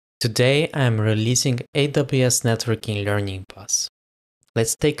Today I'm releasing AWS Networking Learning Path.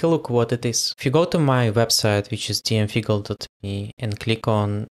 Let's take a look what it is. If you go to my website, which is dmfigel.me, and click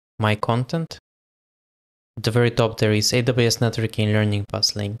on My Content, at the very top there is AWS Networking Learning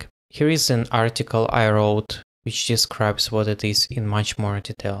Path link. Here is an article I wrote which describes what it is in much more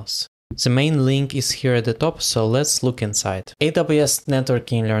details. The main link is here at the top, so let's look inside. AWS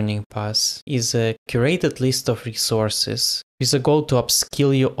Networking Learning Path is a curated list of resources with a goal to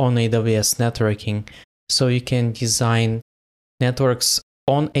upskill you on AWS networking so you can design networks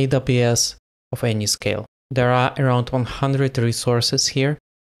on AWS of any scale. There are around 100 resources here.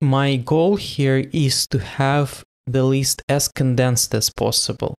 My goal here is to have the list as condensed as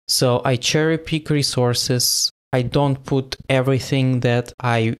possible. So I cherry pick resources. I don't put everything that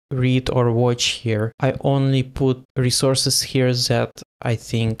I read or watch here. I only put resources here that I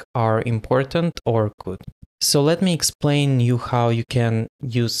think are important or good. So let me explain you how you can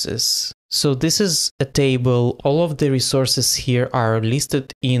use this. So this is a table. All of the resources here are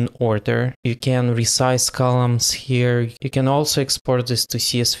listed in order. You can resize columns here. You can also export this to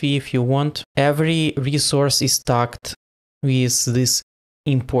CSV if you want. Every resource is tagged with this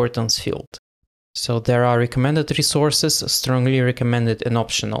importance field. So there are recommended resources, strongly recommended, and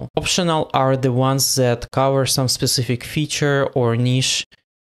optional. Optional are the ones that cover some specific feature or niche,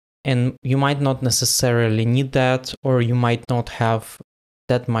 and you might not necessarily need that, or you might not have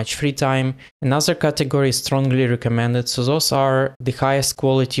that much free time. Another category is strongly recommended. So those are the highest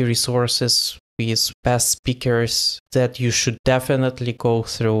quality resources with best speakers that you should definitely go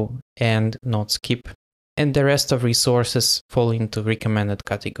through and not skip. And the rest of resources fall into recommended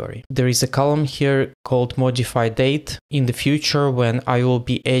category. There is a column here called modify date. In the future, when I will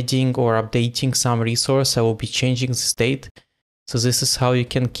be adding or updating some resource, I will be changing this date. So this is how you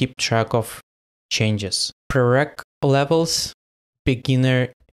can keep track of changes. Prereq levels,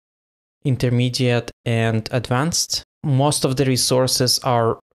 beginner, intermediate, and advanced. Most of the resources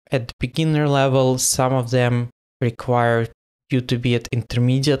are at the beginner level. Some of them require you to be at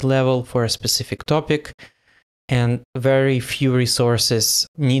intermediate level for a specific topic, and very few resources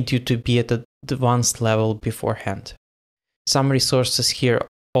need you to be at the advanced level beforehand. Some resources here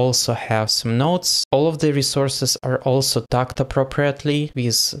also have some notes. All of the resources are also tagged appropriately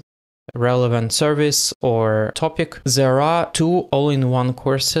with relevant service or topic. There are two all-in-one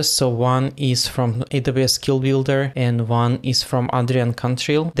courses. So one is from AWS Skill Builder and one is from Adrian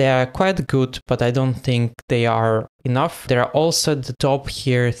Cantrell. They are quite good, but I don't think they are enough. There are also at the top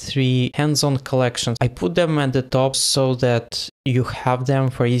here 3 hands-on collections. I put them at the top so that you have them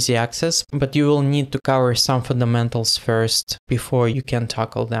for easy access, but you will need to cover some fundamentals first before you can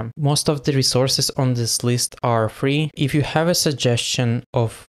tackle them. Most of the resources on this list are free. If you have a suggestion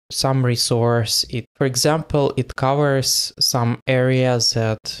of some resource, for example, it covers some areas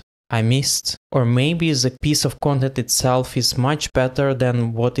that I missed, or maybe the piece of content itself is much better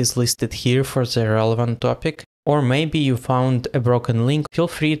than what is listed here for the relevant topic, or maybe you found a broken link, feel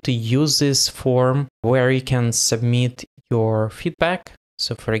free to use this form where you can submit your feedback.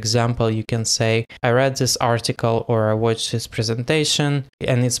 So for example, you can say, I read this article or I watched this presentation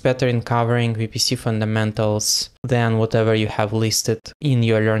and it's better in covering VPC fundamentals than whatever you have listed in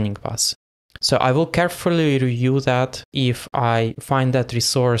your learning path. So I will carefully review that. If I find that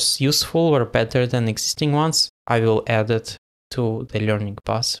resource useful or better than existing ones, I will add it to the learning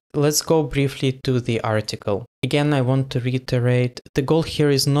path. Let's go briefly to the article. Again, I want to reiterate, the goal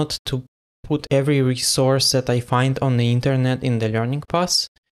here is not to put every resource that I find on the internet in the learning path.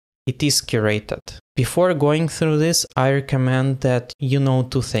 It is curated. Before going through this, I recommend that you know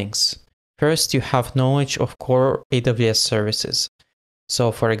 2 things. First, you have knowledge of core AWS services.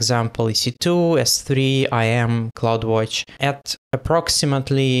 So for example, EC2, S3, IAM, CloudWatch at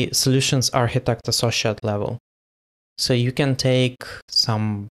approximately solutions architect associate level. So you can take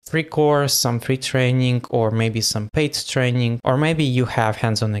some free course, some free training, or maybe some paid training, or maybe you have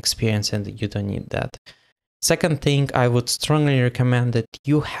hands-on experience and you don't need that. Second thing, I would strongly recommend that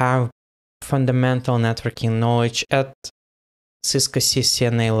you have fundamental networking knowledge at Cisco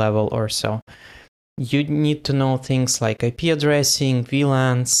CCNA level or so. You need to know things like IP addressing,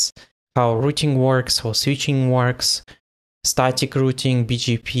 VLANs, how routing works, how switching works, static routing,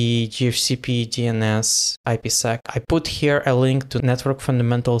 BGP, GFCP, DNS, IPsec. I put here a link to Network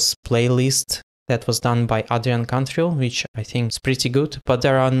Fundamentals playlist that was done by Adrian Cantrell, which I think is pretty good, but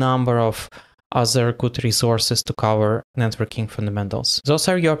there are a number of other good resources to cover networking fundamentals. Those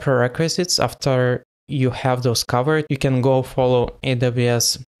are your prerequisites. After you have those covered, you can go follow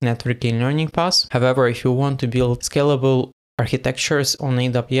AWS Networking Learning Path. However, if you want to build scalable architectures on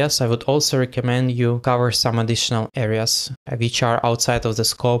AWS, I would also recommend you cover some additional areas which are outside of the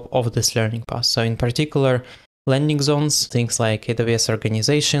scope of this learning path. So in particular, landing zones, things like AWS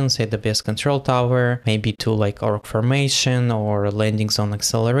organizations, AWS control tower, maybe tool like org formation or landing zone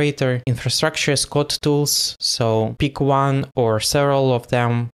accelerator, infrastructure as code tools. So pick one or several of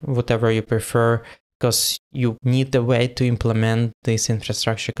them, whatever you prefer, because you need a way to implement this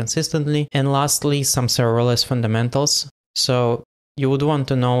infrastructure consistently. And lastly, some serverless fundamentals. So you would want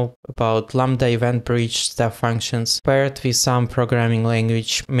to know about Lambda, event bridge, step functions, paired with some programming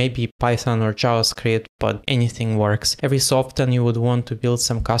language, maybe Python or JavaScript, but anything works. Every so often you would want to build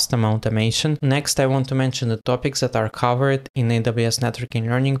some custom automation. Next, I want to mention the topics that are covered in AWS Networking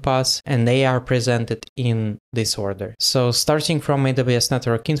Learning Path, and they are presented in this order. So starting from AWS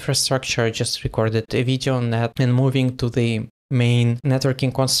Network Infrastructure, I just recorded a video on that, and moving to the main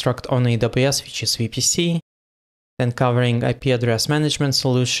networking construct on AWS, which is VPC. Then covering IP address management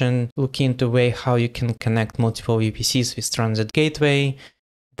solution, looking into way how you can connect multiple VPCs with Transit Gateway,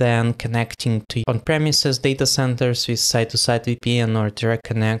 then connecting to on-premises data centers with site-to-site VPN or Direct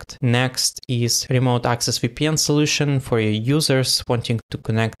Connect. Next is remote access VPN solution for your users wanting to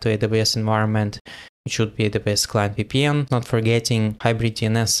connect to AWS environment, which would be AWS Client VPN, not forgetting hybrid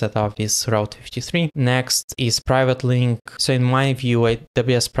DNS setup with Route 53. Next is private link. So in my view,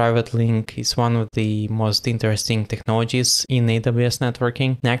 AWS private link is one of the most interesting technologies in AWS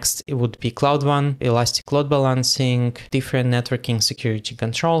networking. Next, it would be Cloud One, elastic load balancing, different networking security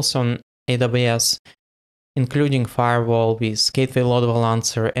controls on AWS, including firewall with gateway load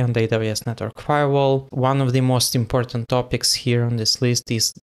balancer and AWS network firewall. One of the most important topics here on this list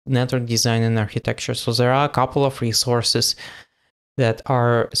is network design and architecture. So there are a couple of resources that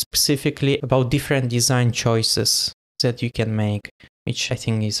are specifically about different design choices that you can make, which I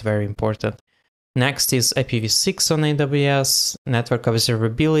think is very important. Next is IPv6 on AWS, network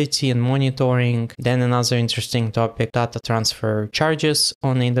observability and monitoring. Then another interesting topic, data transfer charges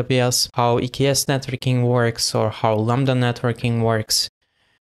on AWS, how EKS networking works or how Lambda networking works.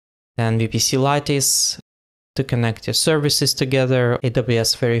 Then VPC Lattice to connect your services together,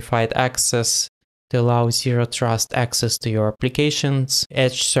 AWS verified access to allow zero trust access to your applications,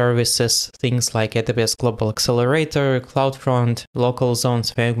 edge services, things like AWS Global Accelerator, CloudFront, local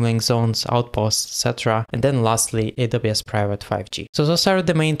zones, wavelength zones, outposts, etc. And then lastly, AWS Private 5G. So those are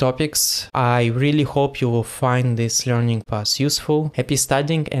the main topics. I really hope you will find this learning path useful. Happy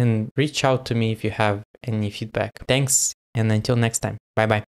studying and reach out to me if you have any feedback. Thanks, and until next time. Bye bye.